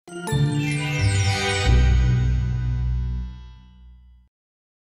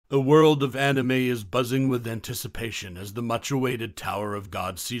The world of anime is buzzing with anticipation as the much-awaited Tower of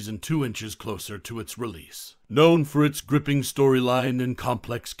God Season 2 inches closer to its release. Known for its gripping storyline and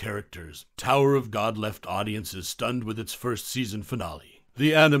complex characters, Tower of God left audiences stunned with its first season finale.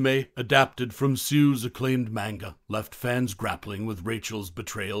 The anime, adapted from Sue's acclaimed manga, left fans grappling with Rachel's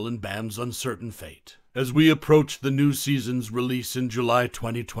betrayal and Bam's uncertain fate. As we approach the new season's release in July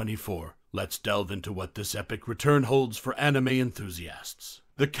 2024, let's delve into what this epic return holds for anime enthusiasts.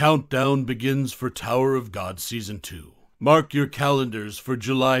 The countdown begins for Tower of God Season 2. Mark your calendars for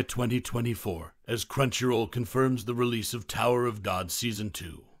July 2024 as Crunchyroll confirms the release of Tower of God Season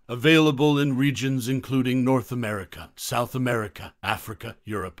 2. Available in regions including North America, South America, Africa,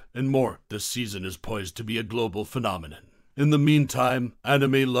 Europe, and more, this season is poised to be a global phenomenon. In the meantime,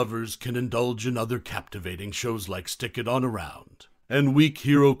 anime lovers can indulge in other captivating shows like Stick It On Around and Weak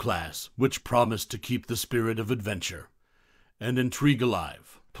Hero Class, which promise to keep the spirit of adventure and intrigue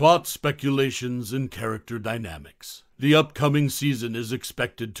alive. Plot speculations and character dynamics. The upcoming season is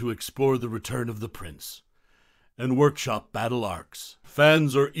expected to explore the return of the prince and workshop battle arcs.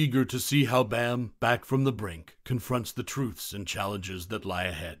 Fans are eager to see how Bam, back from the brink, confronts the truths and challenges that lie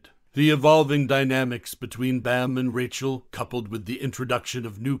ahead. The evolving dynamics between Bam and Rachel, coupled with the introduction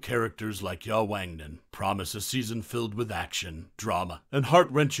of new characters like Ya Wangnan, promise a season filled with action, drama, and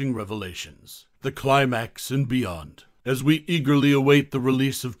heart-wrenching revelations. The climax and beyond. As we eagerly await the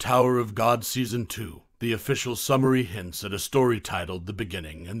release of Tower of God Season 2, the official summary hints at a story titled The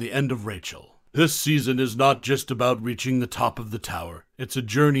Beginning and the End of Rachel. This season is not just about reaching the top of the tower, it's a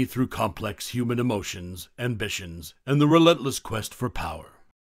journey through complex human emotions, ambitions, and the relentless quest for power.